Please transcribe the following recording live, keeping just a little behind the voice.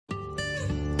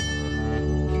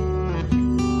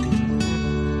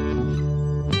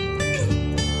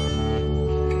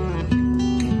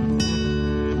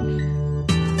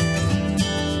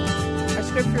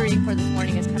for this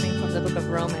morning is coming from the book of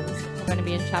Romans. We're going to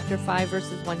be in chapter 5,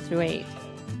 verses 1 through 8.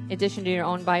 In addition to your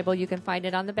own Bible, you can find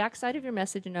it on the back side of your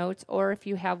message notes, or if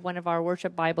you have one of our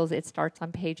worship Bibles, it starts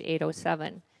on page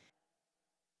 807.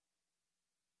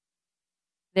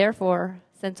 Therefore,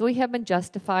 since we have been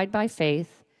justified by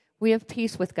faith, we have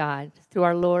peace with God through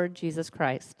our Lord Jesus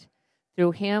Christ.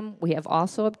 Through him we have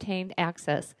also obtained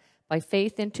access by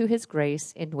faith into his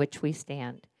grace in which we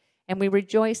stand. And we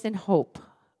rejoice in hope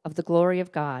of the glory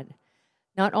of God.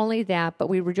 Not only that, but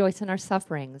we rejoice in our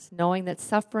sufferings, knowing that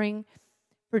suffering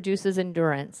produces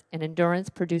endurance, and endurance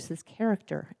produces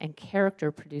character, and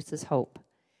character produces hope.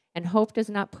 And hope does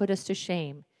not put us to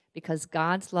shame, because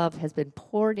God's love has been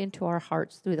poured into our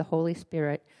hearts through the Holy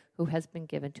Spirit who has been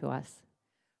given to us.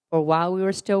 For while we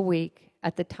were still weak,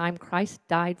 at the time Christ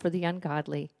died for the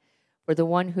ungodly, for the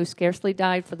one who scarcely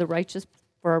died for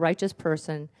a righteous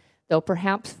person, though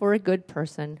perhaps for a good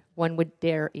person, one would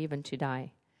dare even to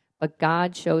die. But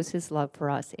God shows his love for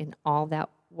us in all that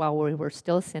while we were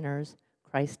still sinners,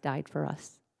 Christ died for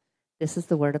us. This is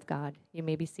the word of God. You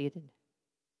may be seated.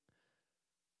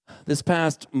 This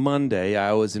past Monday,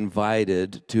 I was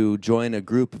invited to join a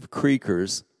group of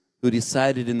Creekers who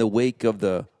decided in the wake of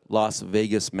the Las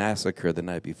Vegas massacre the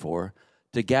night before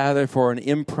to gather for an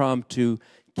impromptu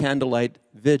candlelight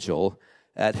vigil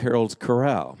at Harold's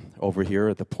Corral over here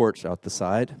at the porch out the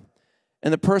side.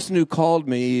 And the person who called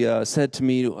me said to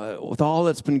me, with all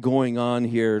that's been going on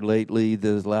here lately,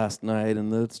 the last night,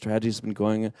 and the tragedy's been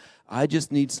going on, I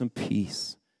just need some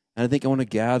peace. And I think I want to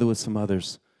gather with some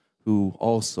others who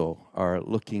also are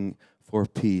looking for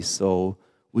peace. So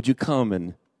would you come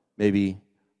and maybe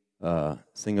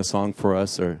sing a song for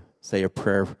us or say a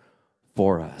prayer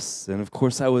for us? And of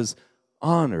course, I was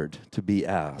honored to be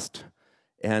asked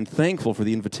and thankful for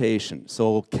the invitation.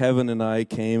 So Kevin and I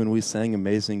came and we sang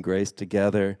Amazing Grace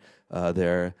together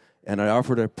there. And I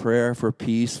offered a prayer for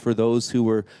peace for those who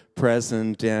were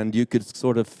present. And you could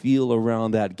sort of feel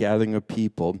around that gathering of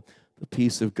people the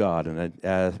peace of God. And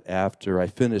after I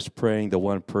finished praying, the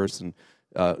one person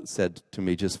said to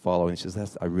me just following, she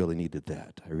says, I really needed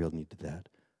that. I really needed that.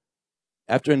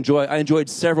 I enjoyed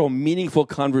several meaningful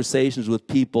conversations with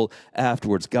people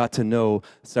afterwards, got to know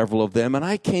several of them, and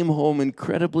I came home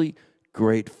incredibly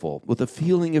grateful, with a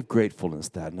feeling of gratefulness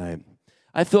that night.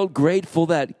 I felt grateful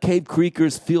that Cave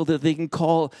Creekers feel that they can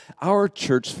call our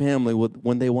church family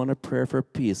when they want a prayer for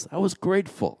peace. I was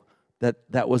grateful that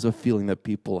that was a feeling that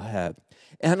people had.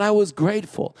 And I was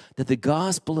grateful that the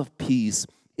gospel of peace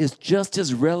is just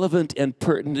as relevant and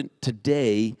pertinent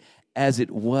today as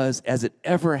it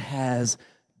ever has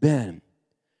been.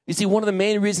 You see, one of the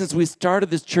main reasons we started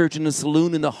this church in a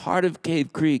saloon in the heart of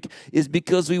Cave Creek is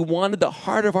because we wanted the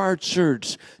heart of our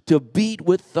church to beat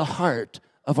with the heart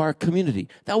of our community.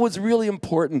 That was really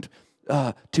important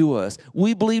to us.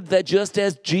 We believed that just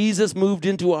as Jesus moved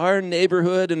into our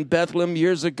neighborhood in Bethlehem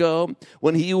years ago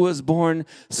when he was born,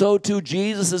 so too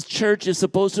Jesus' church is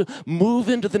supposed to move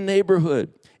into the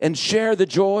neighborhood and share the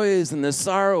joys and the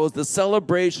sorrows, the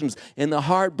celebrations and the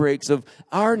heartbreaks of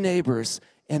our neighbors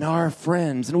and our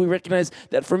friends. And we recognize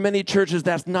that for many churches,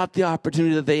 that's not the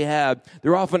opportunity that they have.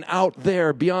 They're often out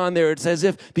there, beyond there. It's as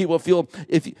if people feel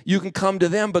if you can come to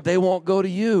them, but they won't go to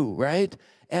you, right?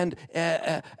 And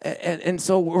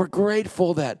so we're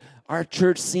grateful that our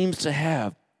church seems to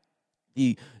have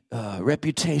the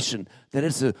reputation that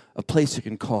it's a place you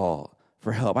can call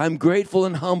for help. I'm grateful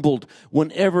and humbled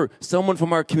whenever someone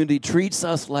from our community treats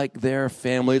us like their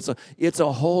family. It's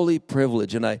a holy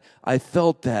privilege, and I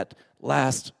felt that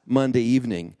last Monday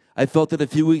evening. I felt that a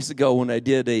few weeks ago when I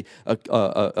did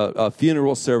a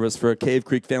funeral service for a Cave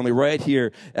Creek family right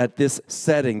here at this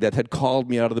setting that had called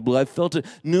me out of the blue. I felt it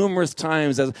numerous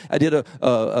times as I did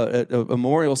a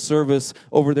memorial service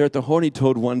over there at the Horny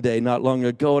Toad one day not long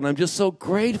ago, and I'm just so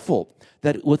grateful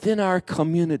that within our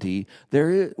community,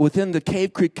 within the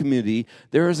Cave Creek community,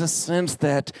 there is a sense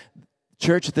that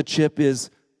Church at the Chip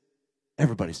is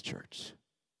everybody's church.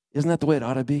 Isn't that the way it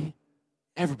ought to be?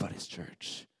 Everybody's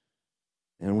church.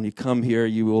 And when you come here,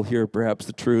 you will hear perhaps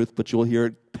the truth, but you'll hear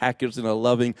it packaged in a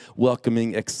loving,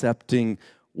 welcoming, accepting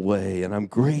way. And I'm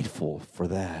grateful for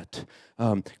that.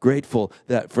 Grateful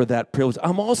for that privilege.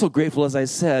 I'm also grateful, as I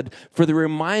said, for the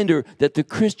reminder that the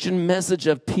Christian message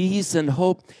of peace and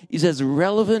hope is as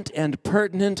relevant and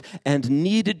pertinent and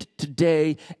needed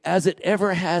today as it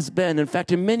ever has been. In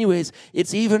fact, in many ways,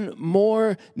 it's even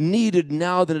more needed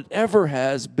now than it ever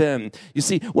has been. You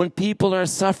see, when people are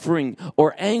suffering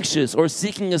or anxious or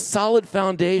seeking a solid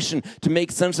foundation to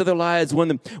make sense of their lives,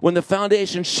 when the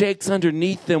foundation shakes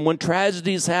underneath them, when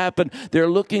tragedies happen, they're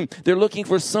looking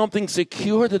for something secure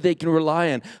that they can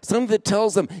rely on, something that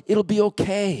tells them it'll be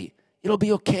okay. It'll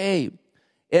be okay.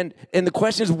 And the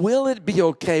question is, will it be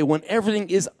okay when everything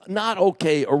is not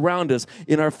okay around us,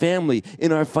 in our family,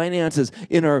 in our finances,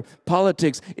 in our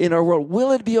politics, in our world?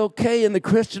 Will it be okay? And the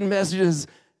Christian message is,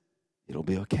 it'll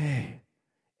be okay.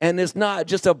 And it's not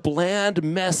just a bland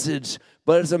message,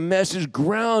 but it's a message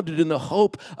grounded in the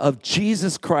hope of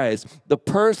Jesus Christ, the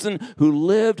person who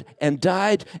lived and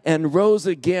died and rose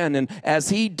again. And as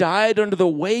he died under the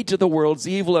weight of the world's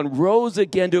evil and rose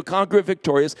again to conquer it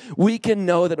victorious, we can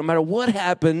know that no matter what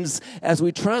happens, as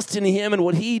we trust in him and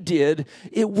what he did,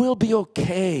 it will be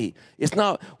okay. It's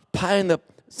not pie in the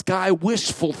sky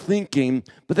wishful thinking,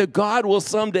 but that God will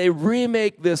someday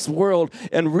remake this world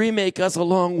and remake us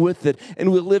along with it,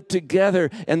 and we'll live together,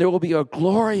 and there will be a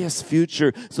glorious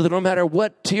future, so that no matter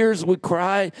what tears we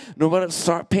cry, no matter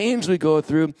what pains we go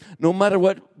through, no matter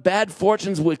what bad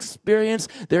fortunes we experience,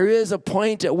 there is a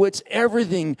point at which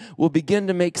everything will begin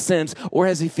to make sense. Or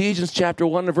as Ephesians chapter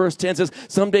 1 and verse 10 says,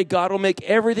 someday God will make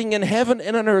everything in heaven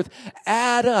and on earth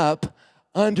add up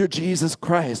under Jesus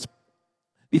Christ.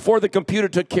 Before the computer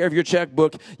took care of your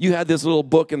checkbook, you had this little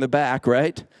book in the back,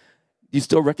 right? Do you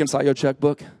still reconcile your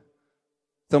checkbook?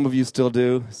 Some of you still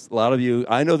do. A lot of you,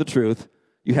 I know the truth.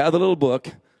 You have the little book.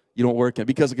 You don't work it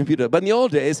because of the computer. But in the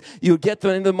old days, you would get to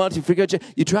the end of the month, you figure out,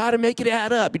 you try to make it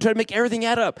add up. You try to make everything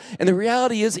add up. And the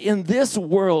reality is, in this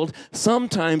world,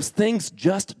 sometimes things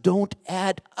just don't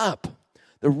add up.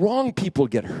 The wrong people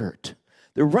get hurt.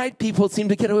 The right people seem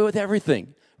to get away with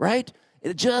everything, right?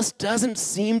 It just doesn't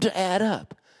seem to add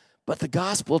up. But the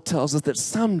gospel tells us that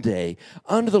someday,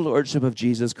 under the lordship of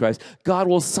Jesus Christ, God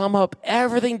will sum up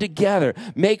everything together,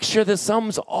 make sure the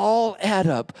sums all add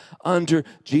up under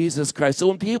Jesus Christ. So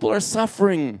when people are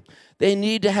suffering, they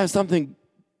need to have something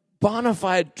bona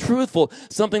fide, truthful,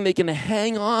 something they can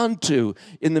hang on to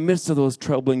in the midst of those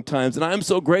troubling times. And I'm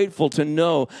so grateful to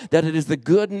know that it is the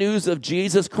good news of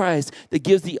Jesus Christ that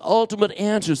gives the ultimate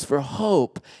answers for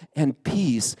hope and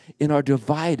peace in our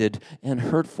divided and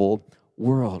hurtful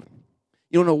world.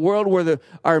 You know, in a world where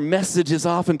our message is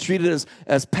often treated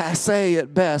as passé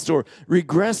at best or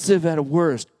regressive at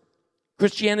worst,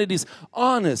 Christianity's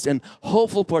honest and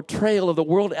hopeful portrayal of the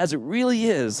world as it really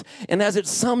is and as it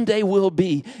someday will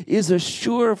be is a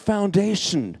sure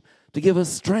foundation to give us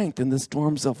strength in the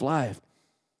storms of life.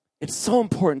 It's so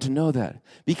important to know that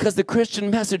because the Christian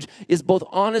message is both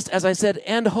honest, as I said,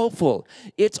 and hopeful.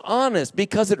 It's honest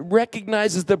because it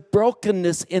recognizes the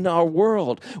brokenness in our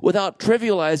world without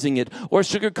trivializing it or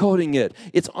sugarcoating it.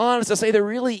 It's honest to say there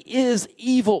really is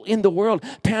evil in the world.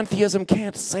 Pantheism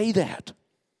can't say that.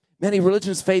 Many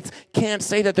religious faiths can't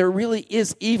say that there really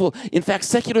is evil. In fact,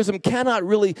 secularism cannot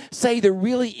really say there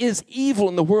really is evil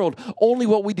in the world. Only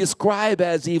what we describe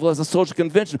as evil as a social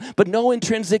convention, but no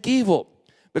intrinsic evil.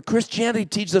 But Christianity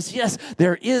teaches us, yes,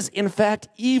 there is in fact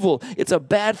evil. It's a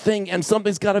bad thing and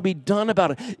something's got to be done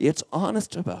about it. It's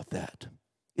honest about that.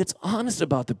 It's honest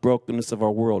about the brokenness of our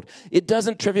world. It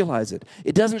doesn't trivialize it.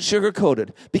 It doesn't sugarcoat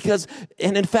it.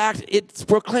 And in fact, it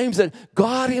proclaims that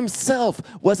God himself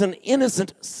was an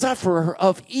innocent sufferer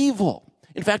of evil.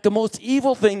 In fact, the most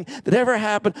evil thing that ever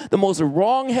happened, the most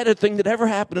wrong-headed thing that ever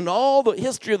happened in all the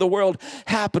history of the world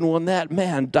happened when that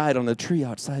man died on a tree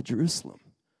outside Jerusalem.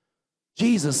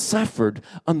 Jesus suffered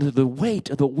under the weight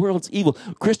of the world's evil.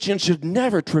 Christians should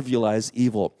never trivialize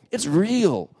evil. It's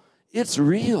real. It's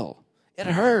real. It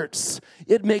hurts.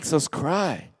 It makes us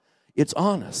cry. It's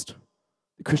honest.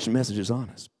 The Christian message is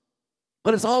honest.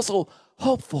 But it's also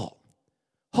hopeful.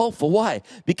 Hopeful. Why?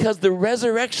 Because the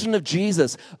resurrection of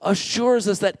Jesus assures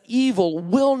us that evil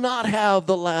will not have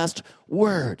the last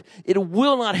word. It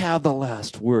will not have the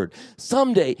last word.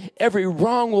 Someday, every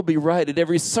wrong will be righted,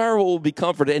 every sorrow will be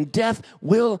comforted, and death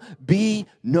will be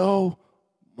no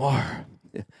more.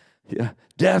 Yeah.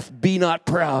 Death, be not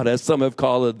proud, as some have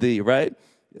called thee, right?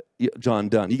 John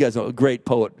Donne. You guys know a great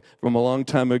poet from a long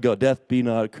time ago. Death, be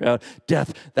not proud.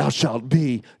 Death, thou shalt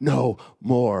be no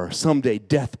more. Someday,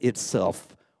 death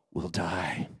itself will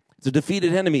die. It's a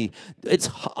defeated enemy. It's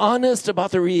honest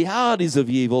about the realities of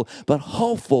evil, but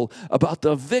hopeful about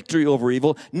the victory over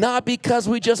evil, not because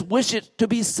we just wish it to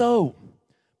be so,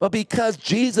 but because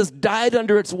Jesus died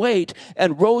under its weight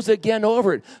and rose again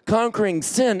over it, conquering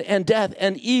sin and death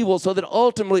and evil, so that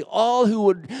ultimately all who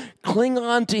would cling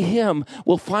on to him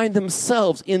will find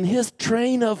themselves in his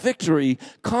train of victory,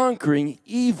 conquering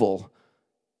evil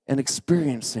and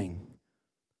experiencing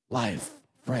life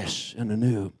fresh and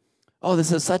anew. Oh,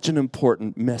 this is such an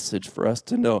important message for us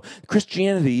to know.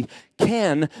 Christianity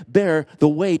can bear the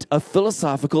weight of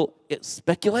philosophical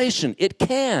speculation. It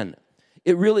can.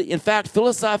 It really, in fact,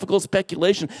 philosophical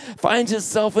speculation finds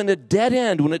itself in a dead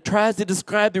end when it tries to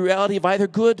describe the reality of either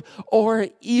good or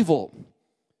evil.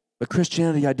 But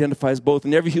Christianity identifies both,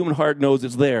 and every human heart knows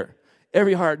it's there.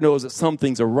 Every heart knows that some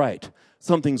things are right,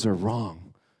 some things are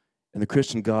wrong. And the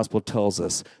Christian gospel tells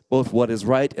us both what is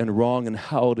right and wrong and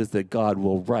how it is that God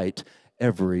will right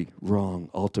every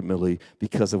wrong ultimately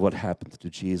because of what happens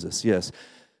to Jesus. Yes,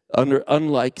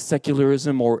 unlike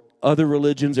secularism or other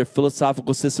religions or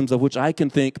philosophical systems of which I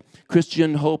can think,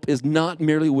 Christian hope is not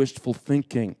merely wishful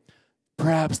thinking.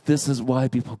 Perhaps this is why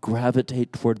people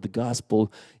gravitate toward the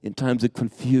gospel in times of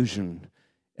confusion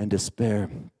and despair.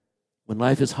 When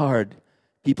life is hard,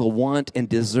 people want and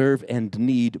deserve and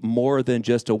need more than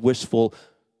just a wishful,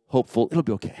 hopeful, it'll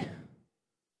be okay.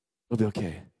 It'll be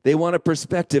okay. They want a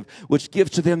perspective which gives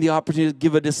to them the opportunity to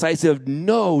give a decisive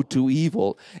no to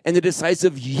evil and a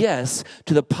decisive yes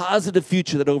to the positive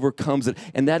future that overcomes it.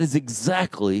 And that is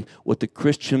exactly what the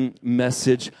Christian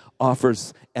message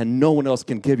offers. And no one else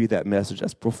can give you that message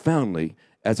as profoundly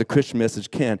as a Christian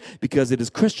message can, because it is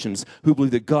Christians who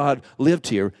believe that God lived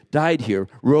here, died here,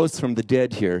 rose from the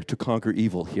dead here to conquer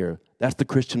evil here. That's the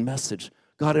Christian message.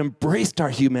 God embraced our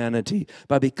humanity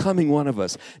by becoming one of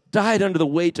us, died under the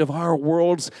weight of our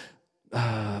world's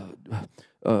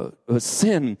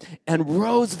sin, and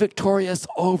rose victorious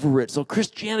over it. So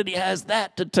Christianity has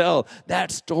that to tell, that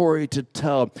story to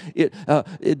tell.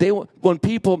 When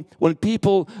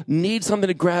people need something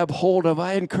to grab hold of,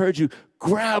 I encourage you,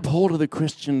 grab hold of the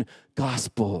Christian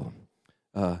gospel.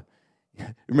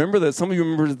 Remember that? Some of you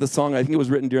remember the song, I think it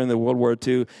was written during the World War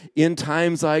II, In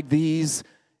times like these,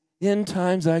 you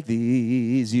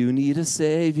need a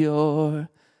Savior.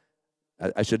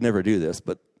 I should never do this,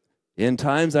 but in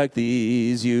times like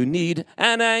these, you need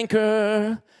an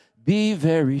anchor. Be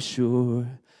very sure,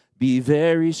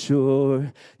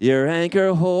 your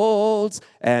anchor holds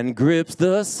and grips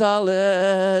the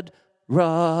solid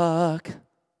rock.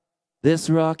 This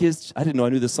rock is, I didn't know I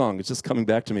knew the song. It's just coming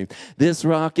back to me. This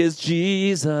rock is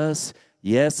Jesus.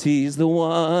 Yes, he's the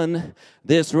one.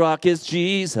 This rock is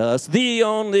Jesus, the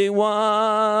only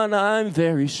one. I'm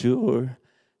very sure.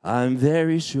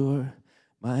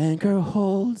 My anchor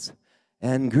holds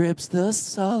and grips the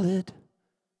solid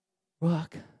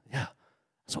rock. Yeah,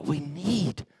 that's what we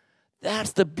need.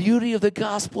 That's the beauty of the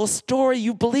gospel story.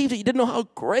 You believed it. You didn't know how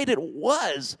great it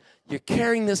was. You're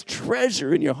carrying this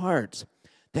treasure in your hearts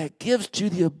that gives you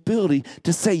the ability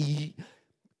to say,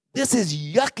 this is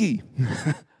yucky.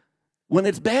 When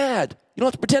it's bad, you don't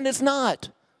have to pretend it's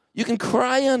not. You can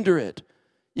cry under it.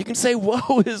 You can say,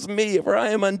 woe is me, for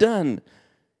I am undone.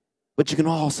 But you can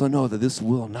also know that this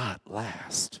will not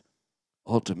last.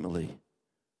 Ultimately,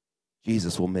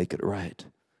 Jesus will make it right.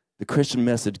 The Christian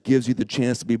message gives you the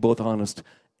chance to be both honest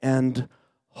and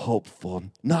hopeful,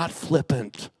 not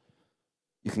flippant.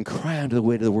 You can cry under the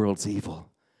weight of the world's evil,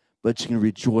 but you can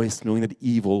rejoice knowing that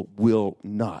evil will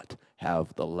not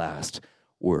have the last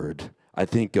word. I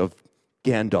think of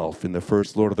Gandalf in the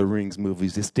first Lord of the Rings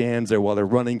movies. He stands there while they're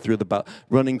running through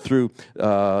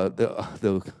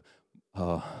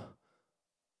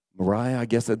Moria, I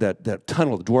guess, that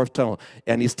tunnel, the dwarf tunnel,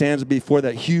 and he stands before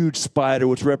that huge spider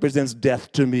which represents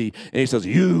death to me, and he says,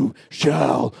 you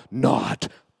shall not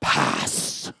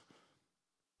pass.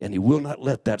 And he will not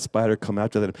let that spider come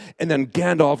after them. And then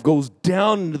Gandalf goes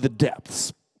down into the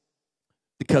depths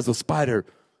because the spider,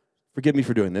 forgive me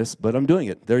for doing this, but I'm doing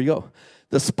it. There you go.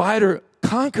 The spider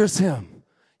conquers him.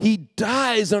 He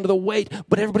dies under the weight,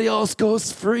 but everybody else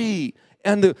goes free.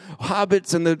 And the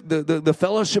hobbits and the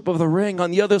fellowship of the ring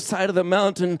on the other side of the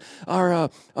mountain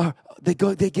they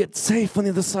get safe on the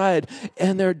other side,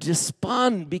 and they're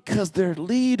despondent because their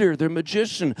leader, their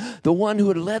magician, the one who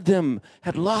had led them,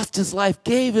 had lost his life,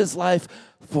 gave his life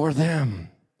for them,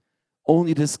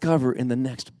 only to discover in the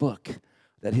next book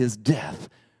that his death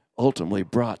ultimately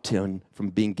brought him from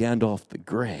being Gandalf the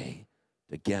Gray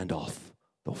to Gandalf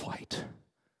the White.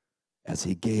 As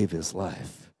he gave his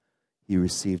life, he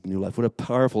received new life. What a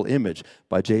powerful image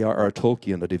by J.R.R.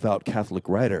 Tolkien, the devout Catholic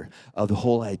writer, of the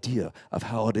whole idea of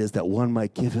how it is that one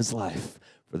might give his life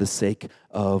for the sake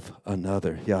of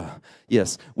another. Yeah.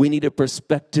 Yes, we need a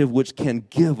perspective which can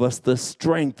give us the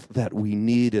strength that we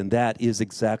need, and that is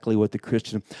exactly what the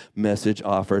Christian message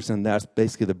offers, and that's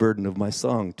basically the burden of my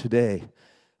song today.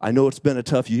 I know it's been a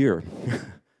tough year.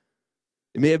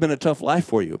 It may have been a tough life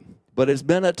for you, but it's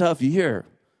been a tough year.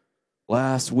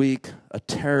 Last week, a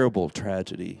terrible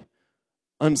tragedy,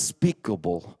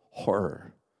 unspeakable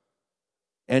horror.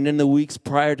 And in the weeks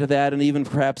prior to that, and even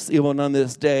perhaps even on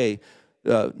this day,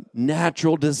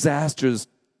 natural disasters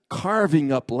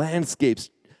carving up landscapes,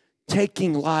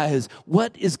 taking lives.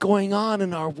 What is going on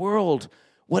in our world?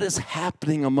 What is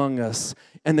happening among us?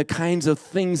 And the kinds of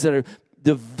things that are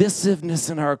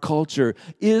divisiveness in our culture.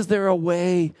 Is there a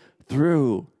way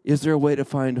through? Is there a way to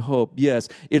find hope? Yes.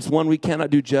 It's one we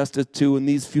cannot do justice to in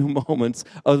these few moments,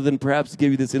 other than perhaps to give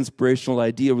you this inspirational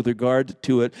idea with regard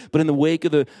to it. But in the wake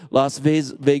of the Las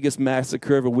Vegas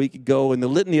massacre of a week ago and the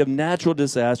litany of natural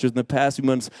disasters in the past few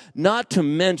months, not to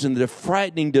mention the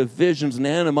frightening divisions and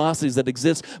animosities that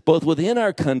exist both within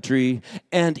our country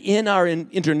and in our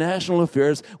international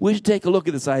affairs, we should take a look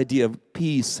at this idea of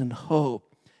peace and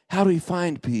hope. How do we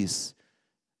find peace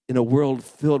in a world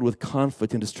filled with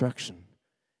conflict and destruction?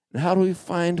 And how do we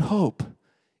find hope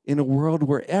in a world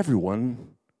where everyone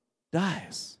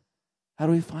dies? How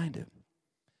do we find it?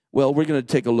 Well, we're going to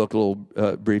take a look a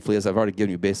little briefly, as I've already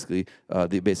given you basically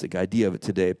the basic idea of it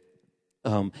today.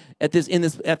 At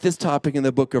this topic in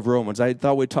the book of Romans. I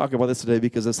thought we'd talk about this today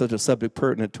because it's such a subject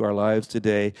pertinent to our lives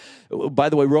today. By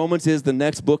the way, Romans is the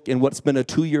next book in what's been a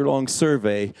 2-year-long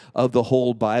survey of the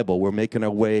whole Bible. We're making our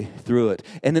way through it.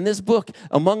 And in this book,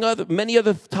 among many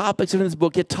other topics in this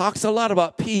book, it talks a lot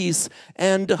about peace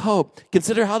and hope.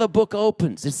 Consider how the book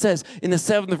opens. It says in the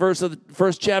 7th verse of the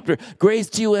first chapter, grace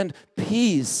to you and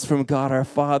peace from God our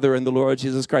Father and the Lord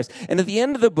Jesus Christ. And at the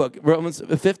end of the book, Romans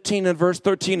 15 and verse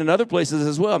 13 and other places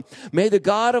as well, may the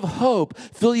God of hope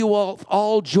fill you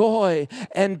all joy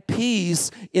and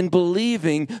peace in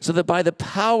believing, so that by the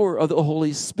power of the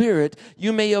Holy Spirit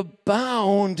you may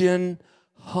abound in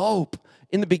hope.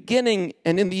 In the beginning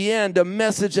and in the end, a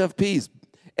message of peace.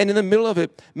 And in the middle of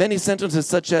it, many sentences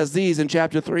such as these in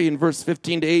chapter 3 and verse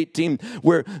 15 to 18,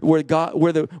 where Paul,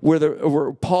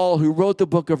 who wrote the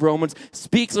book of Romans,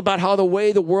 speaks about how the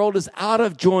way the world is out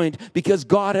of joint because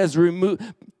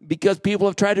people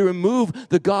have tried to remove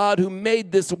the God who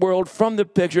made this world from the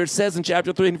picture. It says in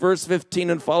chapter 3 and verse 15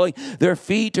 and following, their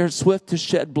feet are swift to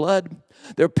shed blood.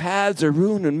 Their paths are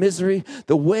ruin and misery.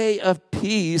 The way of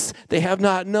peace they have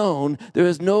not known. There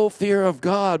is no fear of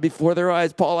God before their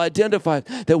eyes. Paul identified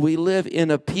that we live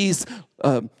in a peace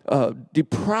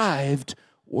deprived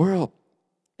world.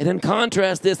 And in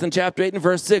contrast this, in chapter 8 and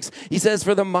verse 6, he says,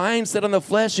 for the mind set on the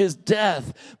flesh is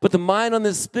death, but the mind on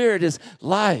the spirit is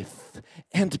life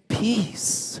and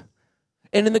peace.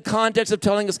 And in the context of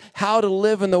telling us how to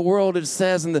live in the world, it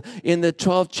says in the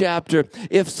 12th chapter,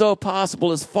 if so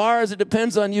possible, as far as it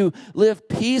depends on you, live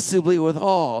peaceably with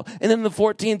all. And in the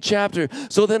 14th chapter,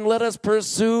 so then let us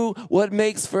pursue what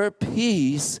makes for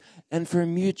peace and for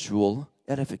mutual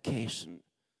edification.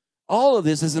 All of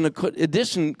this is in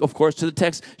addition, of course, to the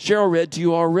text Cheryl read to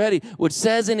you already, which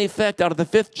says in effect out of the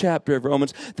 5th chapter of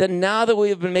Romans, that now that we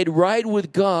have been made right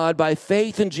with God by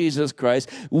faith in Jesus Christ,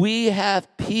 we have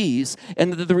peace,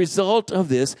 and that the result of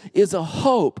this is a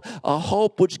hope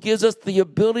which gives us the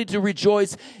ability to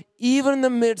rejoice even in the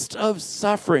midst of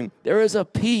suffering. There is a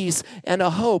peace and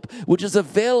a hope which is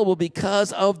available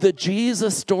because of the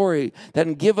Jesus story that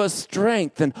can give us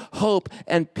strength and hope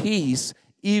and peace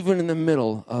even in the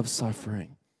middle of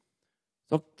suffering.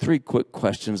 So 3 quick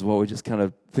questions while we just kind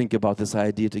of think about this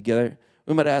idea together.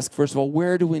 We might ask, first of all,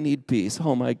 where do we need peace?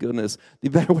 Oh my goodness. The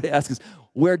better way to ask is,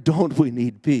 where don't we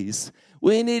need peace?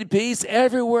 We need peace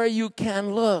everywhere you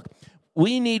can look.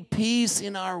 We need peace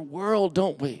in our world,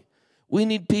 don't we? We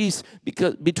need peace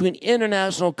because between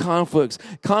international conflicts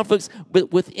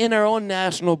within our own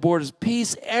national borders,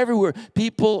 peace everywhere.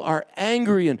 People are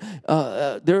angry, and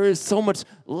there is so much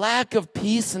lack of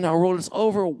peace in our world. It's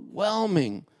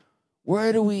overwhelming.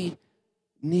 Where do we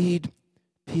need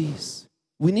peace?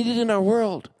 We need it in our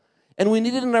world. And we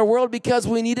need it in our world because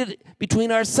we need it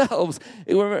between ourselves.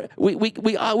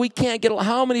 We can't get.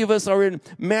 How many of us are in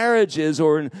marriages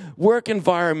or in work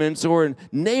environments or in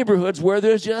neighborhoods where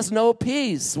there's just no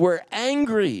peace? We're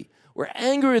angry. We're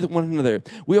angry with one another.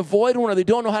 We avoid one another. We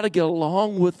don't know how to get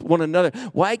along with one another.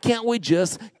 Why can't we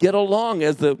just get along,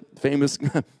 as the famous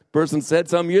person said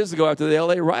some years ago after the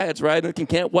LA riots, right?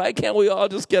 Why can't we all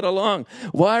just get along?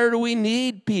 Why do we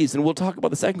need peace? And we'll talk about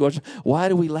the second question. Why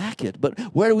do we lack it? But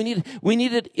where do we need it? We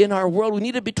need it in our world. We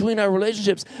need it between our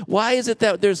relationships. Why is it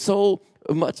that there's so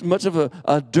much of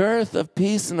a dearth of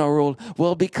peace in our world?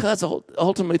 Well, because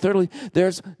ultimately, thirdly,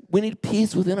 we need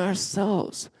peace within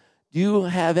ourselves. Do you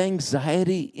have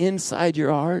anxiety inside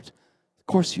your heart? Of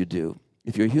course you do.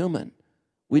 If you're human,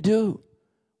 we do.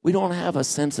 We don't have a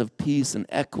sense of peace and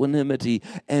equanimity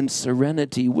and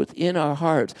serenity within our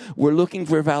hearts. We're looking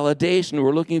for validation.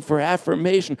 We're looking for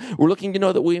affirmation. We're looking to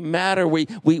know that we matter. We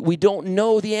don't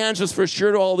know the answers for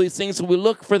sure to all these things, so we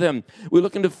look for them. We're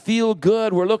looking to feel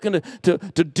good. We're looking to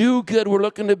do good. We're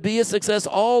looking to be a success.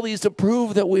 All these to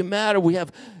prove that we matter. We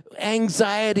have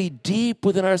anxiety deep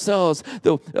within ourselves.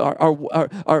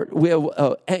 We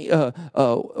have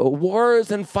wars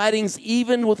and fightings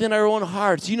even within our own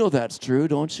hearts. You know that's true,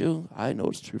 don't you? I know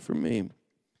it's true for me.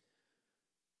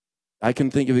 I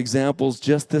can think of examples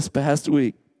just this past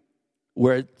week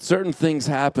where certain things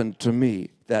happened to me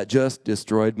that just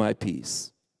destroyed my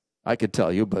peace. I could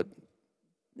tell you, but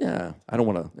yeah, I don't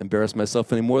want to embarrass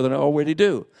myself any more than I already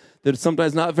do. They're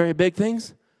sometimes not very big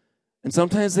things, and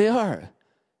sometimes they are.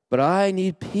 But I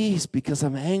need peace because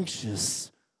I'm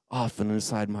anxious often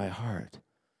inside my heart.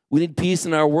 We need peace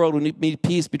in our world. We need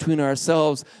peace between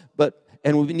ourselves,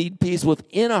 and we need peace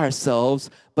within ourselves.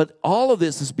 But all of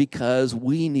this is because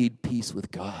we need peace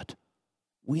with God.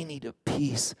 We need a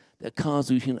peace that comes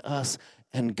between us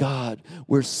and God.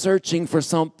 We're searching for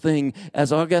something.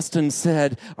 As Augustine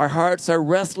said, our hearts are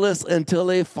restless until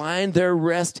they find their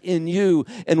rest in you.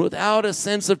 And without a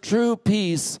sense of true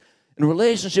peace and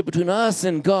relationship between us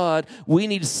and God, we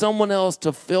need someone else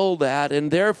to fill that.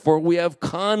 And therefore, we have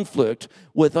conflict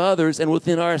with others and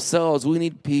within ourselves. We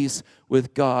need peace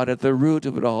with God. At the root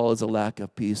of it all is a lack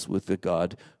of peace with the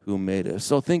God who made us.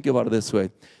 So think about it this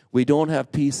way. We don't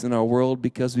have peace in our world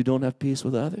because we don't have peace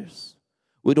with others.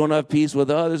 We don't have peace with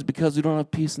others because we don't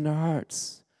have peace in our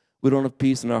hearts. We don't have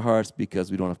peace in our hearts because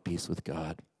we don't have peace with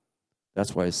God.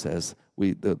 That's why it says,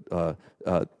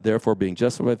 therefore, being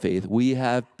justified by faith, we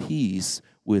have peace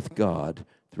with God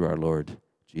through our Lord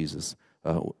Jesus,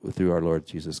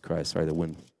 Christ.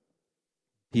 Sorry,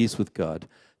 peace with God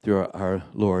through our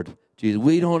Lord Jesus.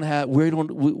 We don't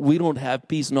have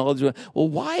peace in all this. Well,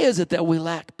 why is it that we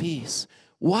lack peace?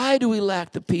 Why do we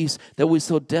lack the peace that we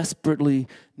so desperately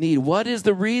need? What is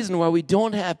the reason why we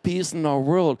don't have peace in our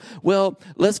world? Well,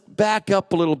 let's back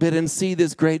up a little bit and see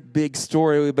this great big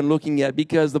story we've been looking at,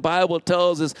 because the Bible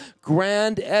tells this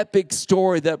grand epic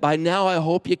story that by now I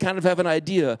hope you kind of have an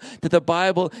idea that the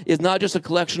Bible is not just a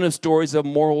collection of stories, of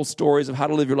moral stories of how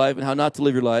to live your life and how not to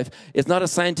live your life. It's not a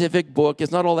scientific book.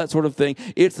 It's not all that sort of thing.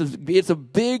 It's a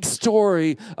big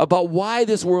story about why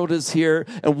this world is here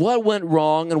and what went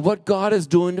wrong and what God is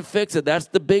doing to fix it. That's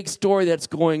the big story that's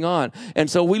going on. And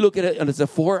so we look at it, and it's a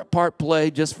 4-part play,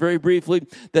 just very briefly,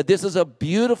 that this is a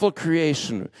beautiful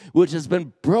creation which has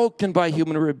been broken by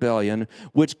human rebellion,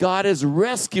 which God is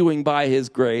rescuing by his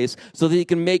grace so that he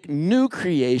can make new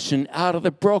creation out of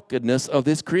the brokenness of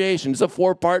this creation. It's a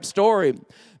 4-part story.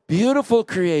 Beautiful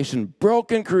creation,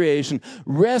 broken creation,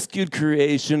 rescued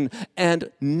creation, and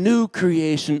new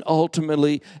creation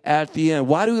ultimately at the end.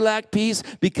 Why do we lack peace?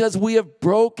 Because we have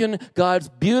broken God's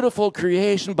beautiful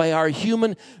creation by our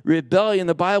human rebellion.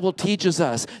 The Bible teaches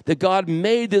us that God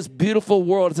made this beautiful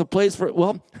world as a place for,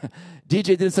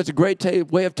 DJ did such a great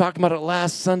way of talking about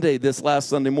it this last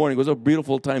Sunday morning. It was a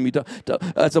beautiful time.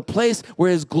 It's a place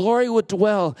where his glory would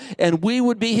dwell, and we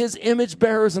would be his image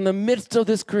bearers in the midst of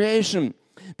this creation.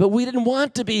 But we didn't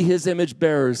want to be his image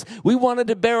bearers. We wanted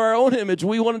to bear our own image.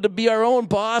 We wanted to be our own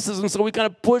bosses. And so we kind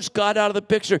of pushed God out of the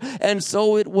picture. And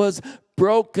so it was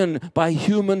broken by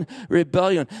human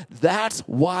rebellion. That's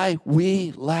why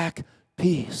we lack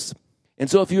peace. And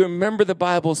so if you remember the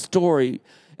Bible story,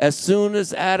 as soon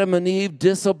as Adam and Eve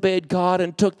disobeyed God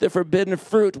and took the forbidden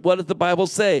fruit, what does the Bible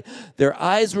say? Their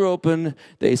eyes were open,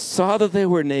 they saw that they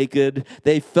were naked,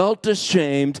 they felt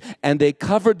ashamed, and they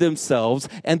covered themselves,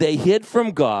 and they hid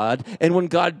from God. And when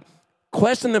God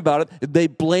questioned them about it, they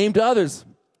blamed others.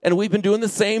 And we've been doing the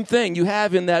same thing. You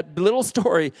have in that little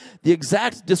story the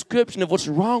exact description of what's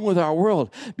wrong with our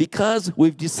world, because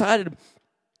we've decided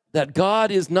that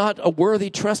God is not a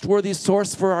trustworthy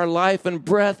source for our life and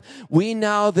breath. We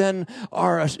now then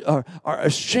are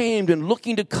ashamed and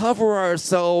looking to cover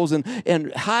ourselves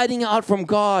and hiding out from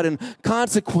God. And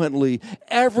consequently,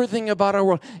 everything about our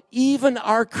world, even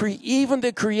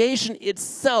the creation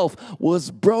itself,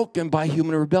 was broken by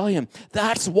human rebellion.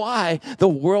 That's why the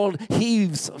world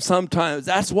heaves sometimes.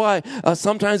 That's why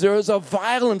sometimes there is a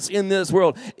violence in this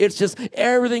world. It's just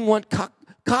everything went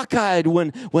cockeyed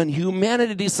when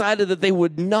humanity decided that they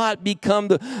would not become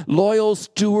the loyal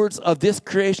stewards of this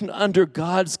creation under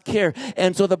God's care.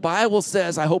 And so the Bible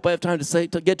says, I hope I have time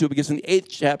to get to it, because in the 8th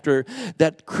chapter,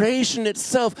 that creation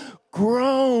itself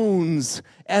groans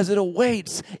as it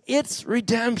awaits its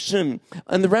redemption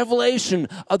and the revelation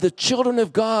of the children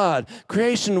of God.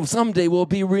 Creation someday will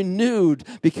be renewed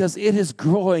because it is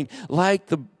growing like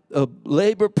the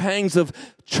labor pangs of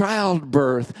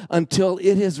childbirth until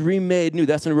it is remade new.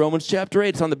 That's in Romans chapter 8.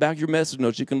 It's on the back of your message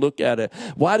notes. You can look at it.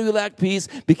 Why do we lack peace?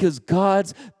 Because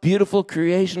God's beautiful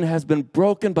creation has been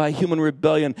broken by human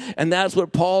rebellion. And that's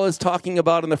what Paul is talking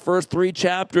about in the first 3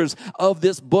 chapters of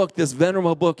this book, this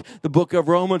venerable book, the book of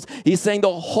Romans. He's saying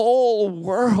the whole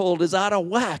world is out of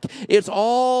whack. It's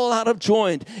all out of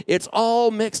joint. It's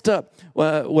all mixed up.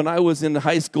 When I was in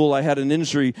high school, I had an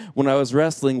injury when I was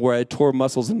wrestling where I tore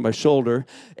muscles in my shoulder.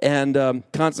 And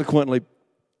consequently,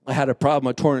 I had a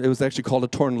problem. It was actually called a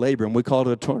torn labrum. We called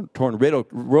it a torn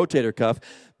rotator cuff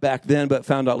back then, but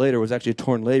found out later it was actually a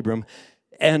torn labrum.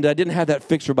 And I didn't have that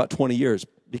fixed for about 20 years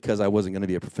because I wasn't going to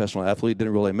be a professional athlete. It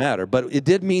didn't really matter. But it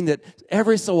did mean that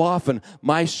every so often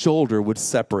my shoulder would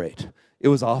separate. It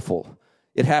was awful.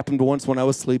 It happened once when I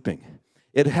was sleeping.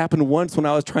 It happened once when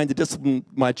I was trying to discipline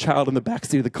my child in the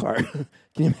backseat of the car. Can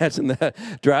you imagine that?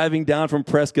 Driving down from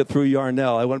Prescott through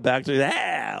Yarnell, I went back to,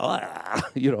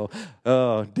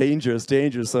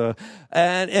 dangerous.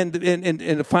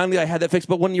 And finally I had that fixed.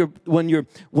 But when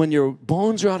your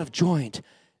bones are out of joint,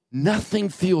 nothing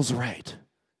feels right.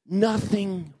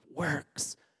 Nothing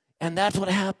works. And that's what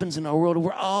happens in our world.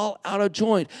 We're all out of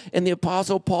joint. And the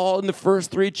Apostle Paul in the first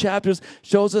 3 chapters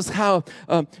shows us how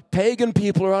pagan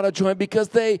people are out of joint because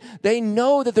they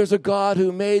know that there's a God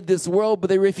who made this world,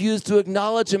 but they refuse to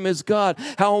acknowledge him as God.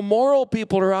 How immoral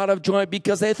people are out of joint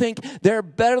because they think they're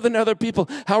better than other people.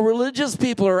 How religious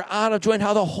people are out of joint.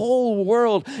 How the whole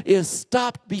world is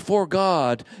stopped before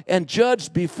God and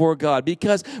judged before God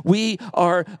because we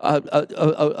are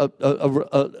a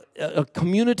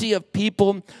community of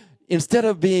people. Instead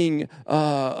of being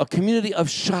a community of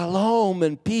shalom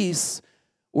and peace,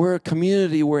 we're a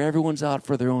community where everyone's out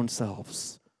for their own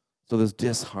selves. So there's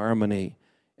disharmony.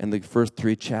 And the first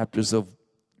 3 chapters of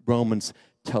Romans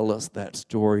tell us that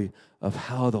story of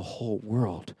how the whole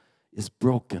world is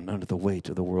broken under the weight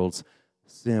of the world's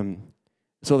sin.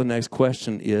 So the next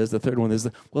question is, the third one is,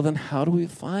 well, then how do we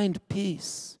find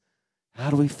peace? How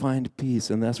do we find peace?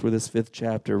 And that's where this 5th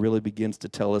chapter really begins to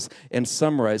tell us and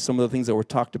summarize some of the things that were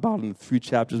talked about in the 3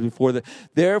 chapters before that.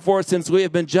 Therefore, since we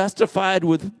have been justified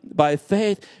by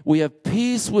faith, we have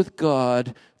peace with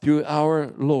God through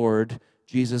our Lord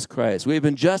Jesus Christ. We have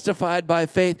been justified by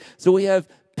faith, so we have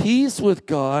peace with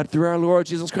God through our Lord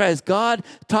Jesus Christ. God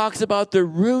talks about the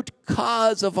root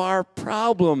cause of our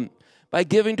problem by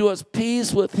giving to us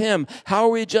peace with him. How are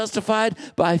we justified?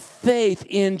 By faith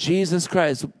in Jesus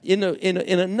Christ. In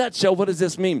a nutshell, what does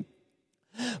this mean?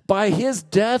 By his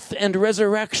death and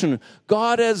resurrection,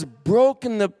 God has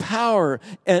broken the power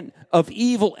of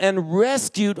evil and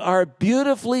rescued our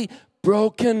beautifully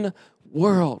broken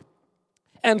world.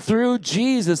 And through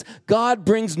Jesus, God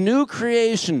brings new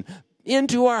creation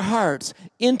into our hearts,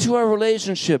 into our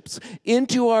relationships,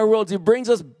 into our worlds. He brings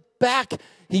us back.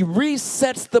 He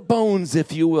resets the bones,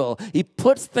 if you will. He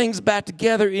puts things back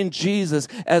together in Jesus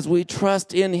as we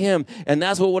trust in him. And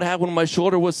that's what would happen when my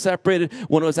shoulder was separated.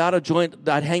 When it was out of joint,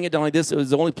 I'd hang it down like this. It was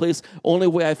the only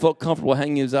way I felt comfortable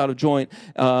hanging it was out of joint.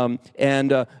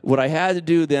 What I had to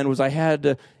do then was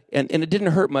and it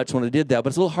didn't hurt much when I did that, but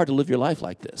it's a little hard to live your life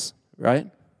like this, right?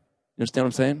 You understand what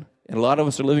I'm saying? And a lot of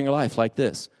us are living a life like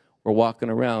this. We're walking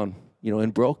around,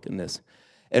 in brokenness.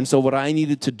 And so what I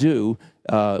needed to do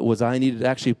was I needed to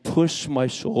actually push my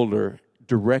shoulder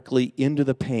directly into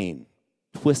the pain,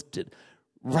 twisted,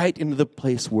 right into the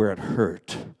place where it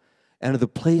hurt. And at the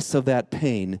place of that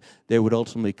pain, there would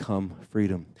ultimately come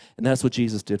freedom. And that's what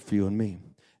Jesus did for you and me.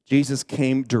 Jesus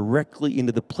came directly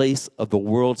into the place of the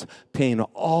world's pain.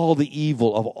 All the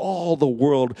evil of all the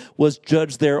world was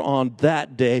judged there on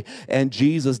that day. And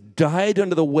Jesus died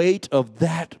under the weight of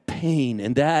that pain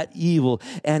and that evil.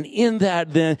 And in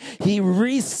that then, he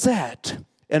reset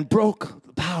and broke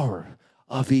the power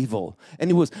of evil. And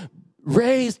he was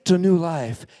raised to new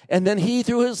life, and then he,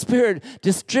 through his Spirit,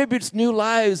 distributes new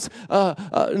lives,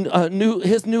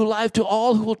 his new life to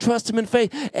all who will trust him in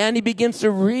faith, and he begins to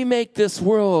remake this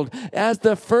world as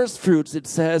the first fruits, it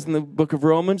says in the book of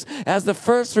Romans, as the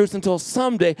first fruits until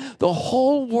someday the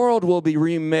whole world will be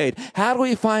remade. How do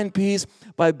we find peace?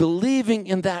 By believing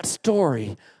in that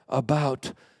story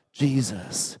about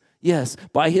Jesus. Yes,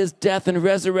 by his death and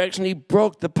resurrection, he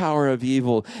broke the power of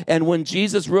evil. And when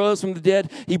Jesus rose from the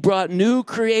dead, he brought new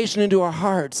creation into our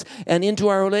hearts and into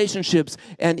our relationships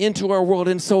and into our world.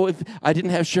 And so if I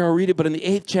didn't have Cheryl read it, but in the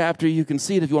 8th chapter, you can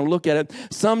see it if you want to look at it.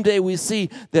 Someday we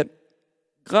see that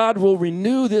God will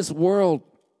renew this world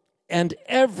and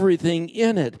everything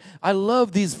in it. I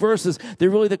love these verses. They're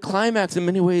really the climax in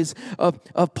many ways of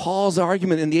Paul's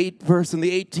argument in the 8th verse, in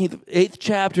the 8th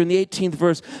chapter, in the 18th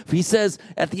verse. He says,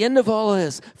 at the end of all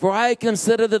this, for I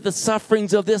consider that the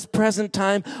sufferings of this present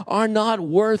time are not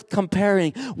worth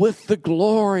comparing with the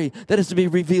glory that is to be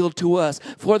revealed to us.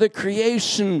 For the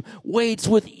creation waits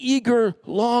with eager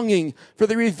longing for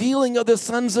the revealing of the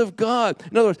sons of God.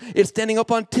 In other words, it's standing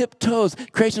up on tiptoes.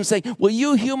 Creation saying, will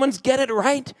you humans get it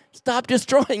right? Stop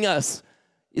destroying us.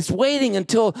 It's waiting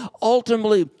until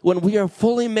ultimately when we are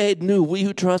fully made new, we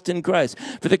who trust in Christ.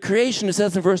 For the creation, it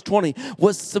says in verse 20,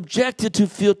 was subjected to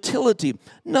futility,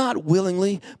 not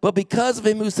willingly, but because of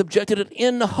him who subjected it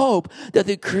in the hope that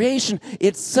the creation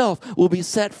itself will be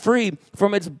set free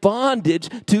from its bondage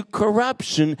to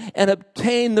corruption and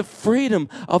obtain the freedom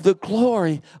of the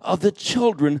glory of the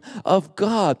children of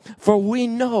God. For we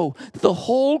know that the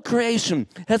whole creation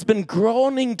has been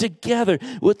groaning together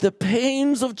with the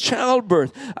pains of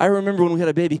childbirth. I remember when we had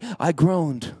a baby, I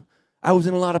groaned. I was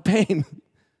in a lot of pain.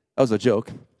 That was a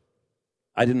joke.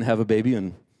 I didn't have a baby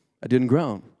and I didn't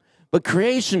groan. But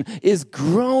creation is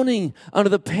groaning under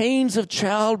the pains of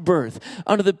childbirth,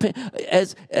 under the pain,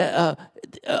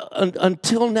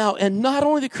 until now. And not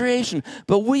only the creation,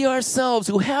 but we ourselves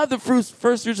who have the first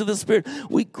fruits of the Spirit,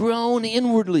 we groan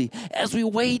inwardly as we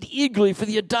wait eagerly for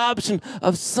the adoption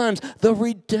of sons, the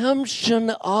redemption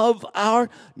of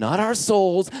not our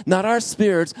souls, not our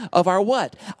spirits, of our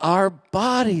what? Our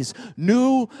bodies.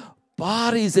 New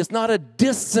bodies. It's not a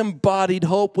disembodied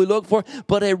hope we look for,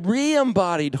 but a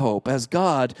re-embodied hope as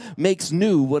God makes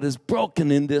new what is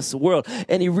broken in this world.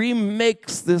 And he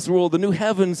remakes this world, the new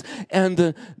heavens and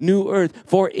the new earth.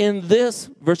 For in this,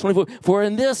 verse 24, for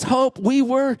in this hope we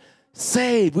were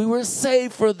saved. We were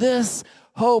saved for this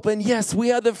hope. And yes, we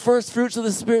are the first fruits of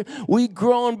the Spirit. We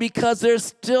groan because there's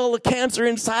still a cancer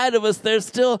inside of us. There's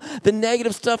still the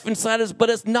negative stuff inside us, but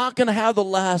it's not going to have the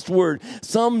last word.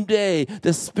 Someday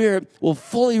the Spirit will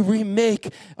fully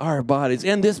remake our bodies.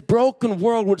 And this broken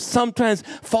world, which sometimes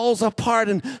falls apart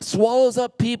and swallows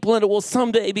up people, and it will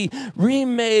someday be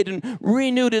remade and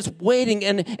renewed, is waiting.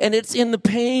 And it's in the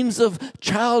pains of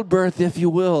childbirth, if you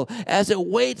will, as it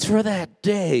waits for that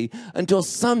day until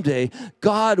someday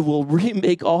God will remake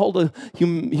all the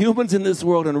humans in this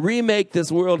world and remake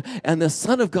this world, and the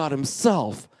Son of God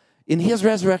himself in his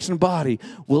resurrection body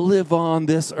will live on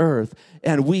this earth,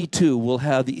 and we too will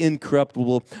have the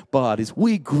incorruptible bodies.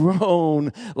 We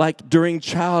groan like during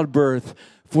childbirth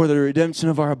for the redemption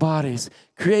of our bodies.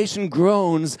 Creation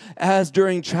groans as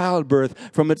during childbirth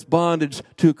from its bondage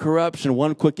to corruption.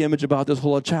 One quick image about this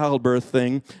whole childbirth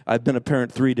thing. I've been a parent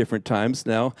 3 different times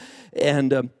now.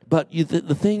 But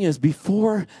the thing is,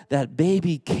 before that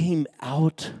baby came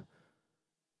out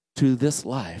to this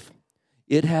life,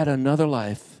 it had another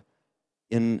life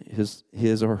in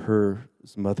his or her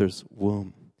mother's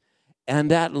womb.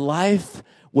 And that life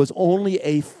was only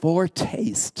a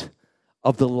foretaste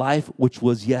of the life which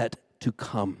was yet to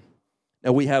come.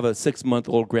 Now, we have a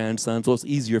 6-month-old grandson, so it's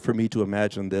easier for me to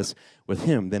imagine this with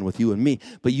him than with you and me.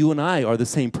 But you and I are the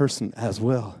same person as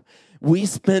well. We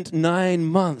spent 9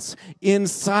 months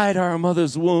inside our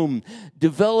mother's womb,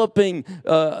 developing,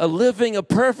 living a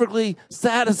perfectly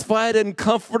satisfied and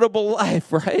comfortable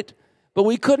life, right? But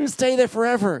we couldn't stay there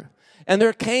forever. And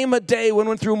there came a day when we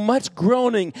went through much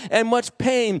groaning and much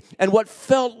pain and what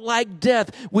felt like death.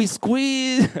 We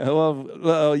squeezed, am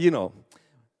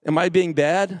I being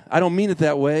bad? I don't mean it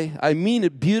that way. I mean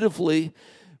it beautifully.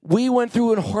 We went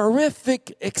through a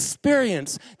horrific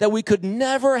experience that we could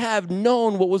never have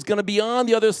known what was going to be on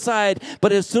the other side.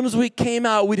 But as soon as we came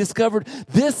out, we discovered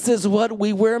this is what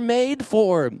we were made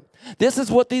for. This is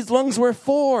what these lungs were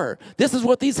for. This is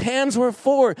what these hands were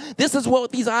for. This is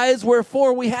what these eyes were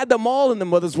for. We had them all in the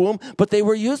mother's womb, but they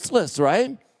were useless,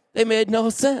 right? They made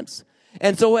no sense.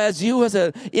 And so as you as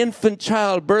an infant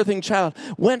child, birthing child,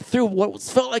 went through what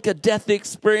felt like a death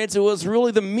experience, it was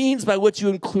really the means by which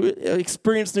you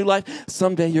experience new life.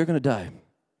 Someday you're going to die.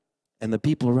 And the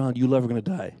people around you love are going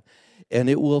to die.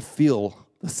 And it will feel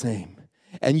the same.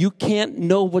 And you can't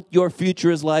know what your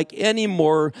future is like any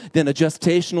more than a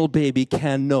gestational baby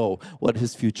can know what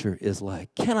his future is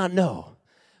like. Cannot know.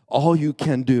 All you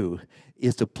can do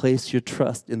is to place your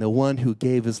trust in the one who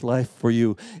gave his life for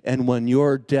you. And when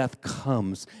your death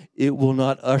comes, it will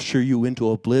not usher you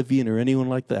into oblivion or anything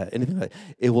like that.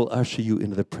 It will usher you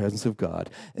into the presence of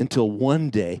God until one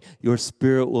day your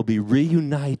spirit will be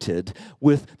reunited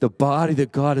with the body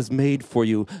that God has made for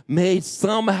you, made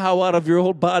somehow out of your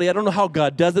old body. I don't know how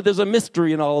God does it. There's a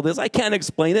mystery in all of this. I can't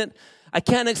explain it. I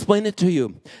can't explain it to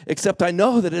you, except I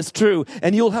know that it's true.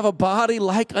 And you'll have a body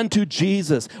like unto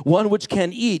Jesus, one which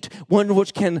can eat, one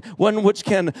which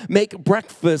can make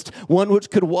breakfast, one which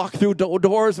could walk through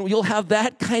doors. And you'll have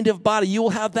that kind of body. You will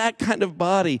have that kind of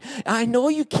body. I know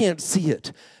you can't see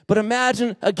it, but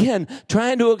imagine, again,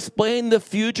 trying to explain the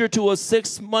future to a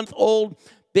 6-month-old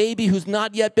baby who's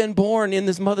not yet been born in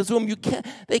this mother's womb.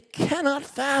 They cannot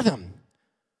fathom.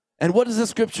 And what does the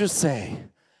scripture say?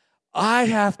 Eye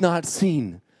hath not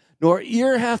seen, nor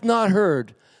ear hath not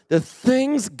heard the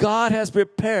things God has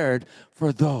prepared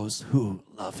for those who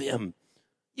love him.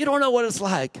 You don't know what it's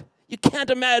like. You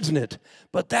can't imagine it.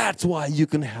 But that's why you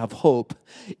can have hope.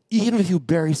 Even if you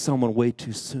bury someone way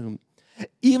too soon,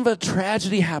 even if a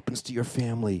tragedy happens to your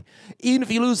family, even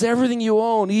if you lose everything you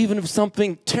own, even if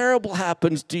something terrible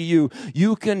happens to you,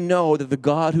 you can know that the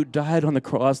God who died on the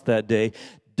cross that day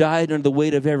died under the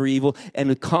weight of every evil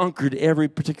and conquered every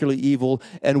particular evil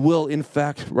and will, in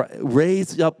fact,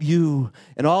 raise up you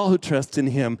and all who trust in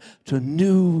him to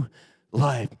new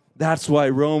life. That's why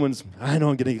Romans, I know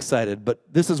I'm getting excited, but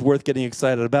this is worth getting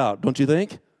excited about, don't you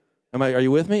think? Are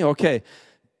you with me? Okay.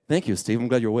 Thank you, Steve. I'm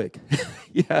glad you're awake.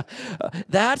 Yeah.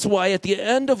 That's why at the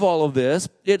end of all of this,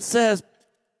 it says,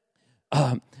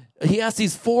 he asks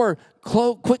these four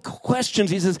quick questions.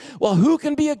 He says, well, who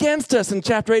can be against us? In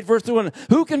chapter 8, verse 1,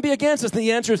 who can be against us? And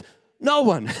the answer is, no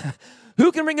one.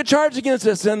 Who can bring a charge against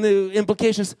us? And the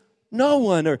implication is, no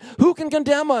one. Or who can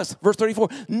condemn us? Verse 34,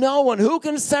 no one. Who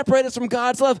can separate us from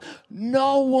God's love?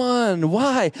 No one.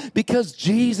 Why? Because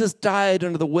Jesus died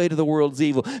under the weight of the world's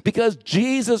evil. Because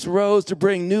Jesus rose to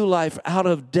bring new life out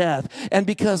of death. And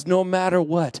because no matter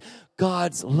what,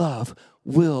 God's love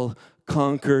will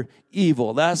conquer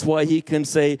evil. That's why he can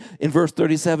say in verse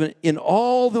 37,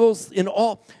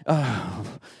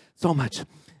 so much.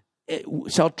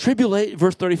 Shall tribulate,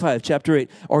 verse 35, chapter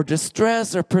 8, or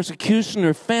distress, or persecution,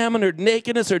 or famine, or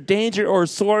nakedness, or danger, or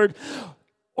sword,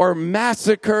 or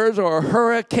massacres, or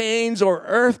hurricanes, or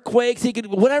earthquakes. He could,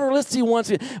 whatever list he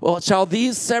wants. Well, shall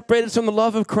these separate us from the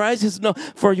love of Christ? He says, no,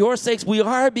 for your sakes, we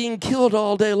are being killed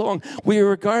all day long. We are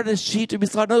regarded as sheep to be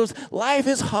slaughtered. In other words, life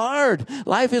is hard.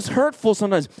 Life is hurtful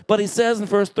sometimes. But he says in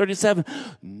verse 37,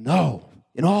 no,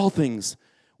 in all things,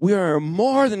 we are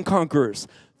more than conquerors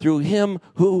through him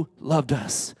who loved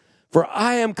us. For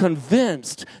I am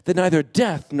convinced that neither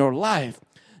death nor life,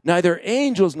 neither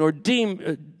angels nor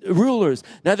rulers,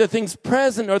 neither things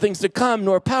present nor things to come,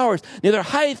 nor powers, neither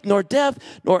height nor depth,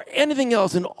 nor anything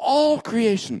else in all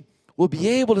creation will be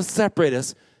able to separate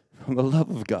us from the love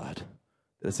of God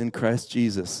that is in Christ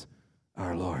Jesus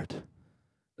our Lord.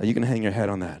 Now you can hang your head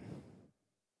on that.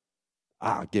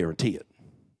 I guarantee it.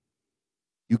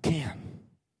 You can.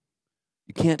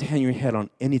 You can't hang your head on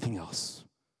anything else.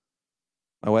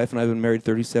 My wife and I have been married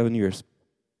 37 years.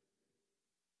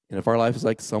 And if our life is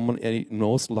like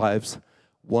most lives,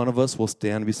 one of us will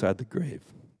stand beside the grave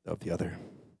of the other.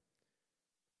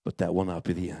 But that will not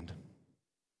be the end.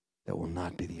 That will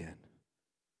not be the end.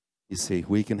 You see,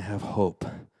 we can have hope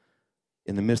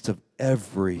in the midst of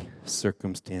every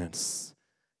circumstance.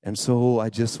 And so I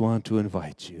just want to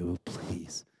invite you,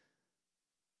 please,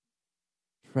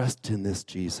 trust in this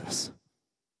Jesus.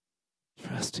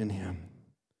 Trust in him.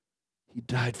 He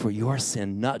died for your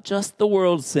sin, not just the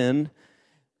world's sin.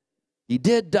 He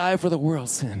did die for the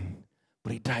world's sin,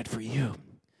 but he died for you.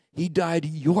 He died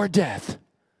your death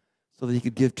so that he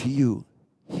could give to you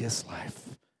his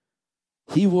life.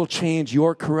 He will change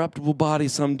your corruptible body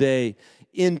someday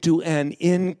into an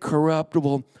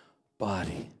incorruptible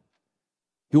body.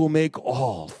 He will make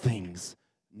all things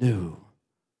new.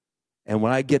 And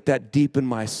when I get that deep in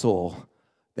my soul,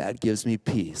 that gives me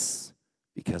peace.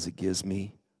 Because it gives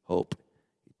me hope.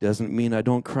 It doesn't mean I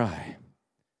don't cry.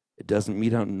 It doesn't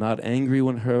mean I'm not angry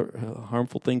when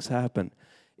harmful things happen.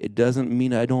 It doesn't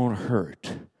mean I don't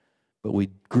hurt. But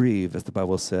we grieve, as the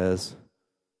Bible says,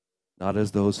 not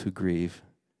as those who grieve.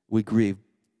 We grieve,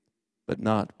 but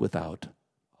not without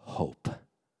hope.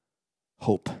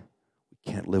 Hope. We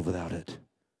can't live without it.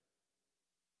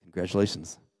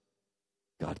 Congratulations.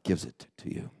 God gives it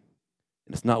to you.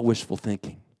 And it's not wishful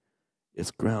thinking. It's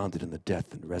grounded in the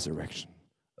death and resurrection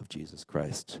of Jesus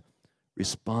Christ.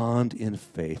 Respond in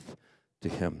faith to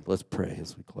him. Let's pray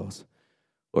as we close.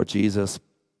 Lord Jesus,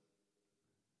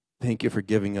 thank you for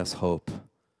giving us hope.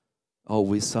 Oh,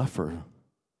 we suffer.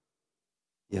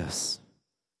 Yes,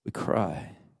 we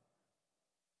cry.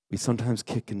 We sometimes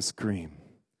kick and scream.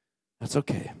 That's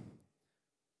okay.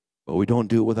 But we don't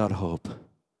do it without hope.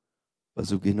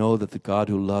 Because we know that the God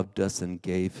who loved us and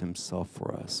gave himself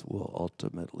for us will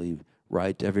ultimately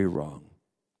right every wrong,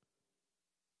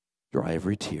 dry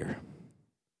every tear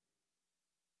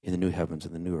in the new heavens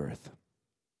and the new earth.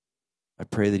 I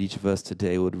pray that each of us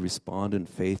today would respond in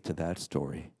faith to that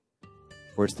story,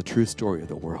 for it's the true story of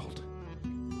the world.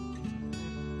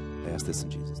 I ask this in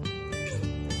Jesus' name.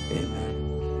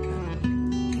 Amen.